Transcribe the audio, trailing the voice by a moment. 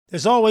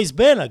There's always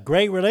been a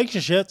great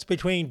relationship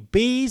between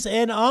bees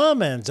and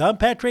almonds. I'm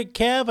Patrick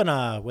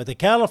Cavanaugh with the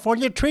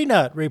California Tree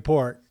Nut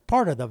Report,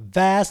 part of the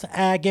vast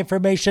Ag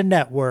Information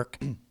Network.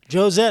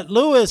 Josette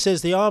Lewis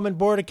is the Almond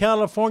Board of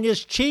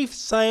California's Chief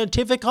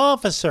Scientific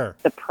Officer.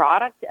 The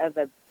product of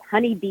a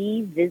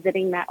honeybee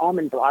visiting that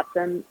almond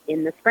blossom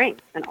in the spring.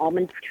 An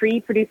almond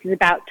tree produces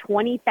about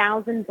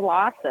 20,000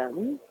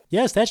 blossoms.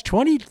 Yes, that's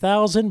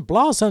 20,000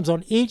 blossoms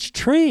on each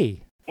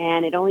tree.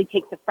 And it only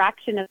takes a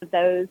fraction of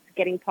those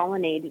getting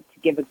pollinated to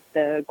give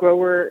the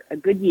grower a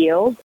good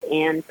yield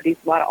and produce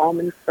a lot of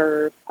almonds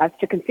for us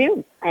to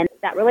consume. And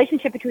that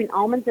relationship between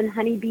almonds and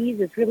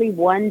honeybees is really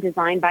one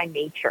designed by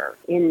nature.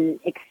 In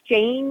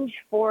exchange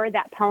for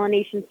that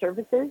pollination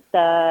services,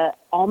 the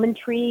almond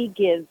tree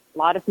gives a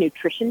lot of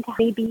nutrition to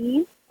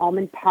honeybees.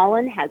 Almond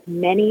pollen has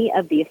many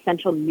of the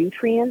essential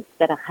nutrients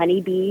that a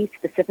honeybee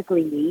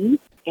specifically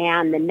needs.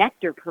 And the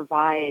nectar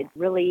provides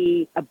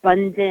really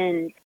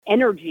abundant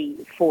energy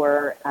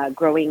for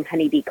growing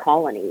honeybee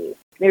colonies.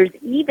 There's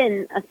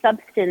even a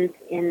substance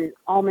in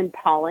almond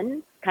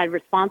pollen kind of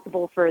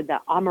responsible for the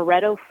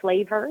amaretto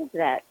flavor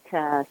that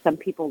some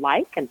people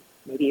like, and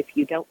maybe a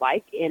few don't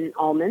like, in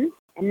almonds.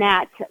 And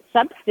that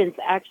substance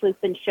actually has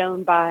been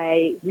shown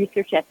by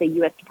research at the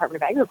U.S.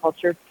 Department of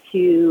Agriculture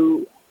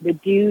to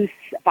reduce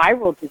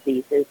viral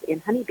diseases in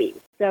honeybees.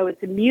 So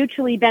it's a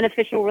mutually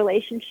beneficial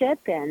relationship,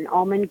 and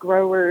almond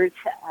growers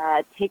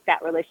take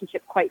that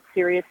relationship quite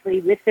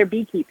seriously with their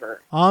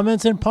beekeeper.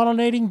 Almonds and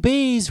pollinating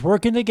bees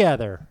working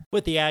together.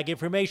 With the Ag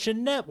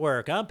Information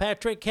Network, I'm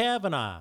Patrick Cavanaugh.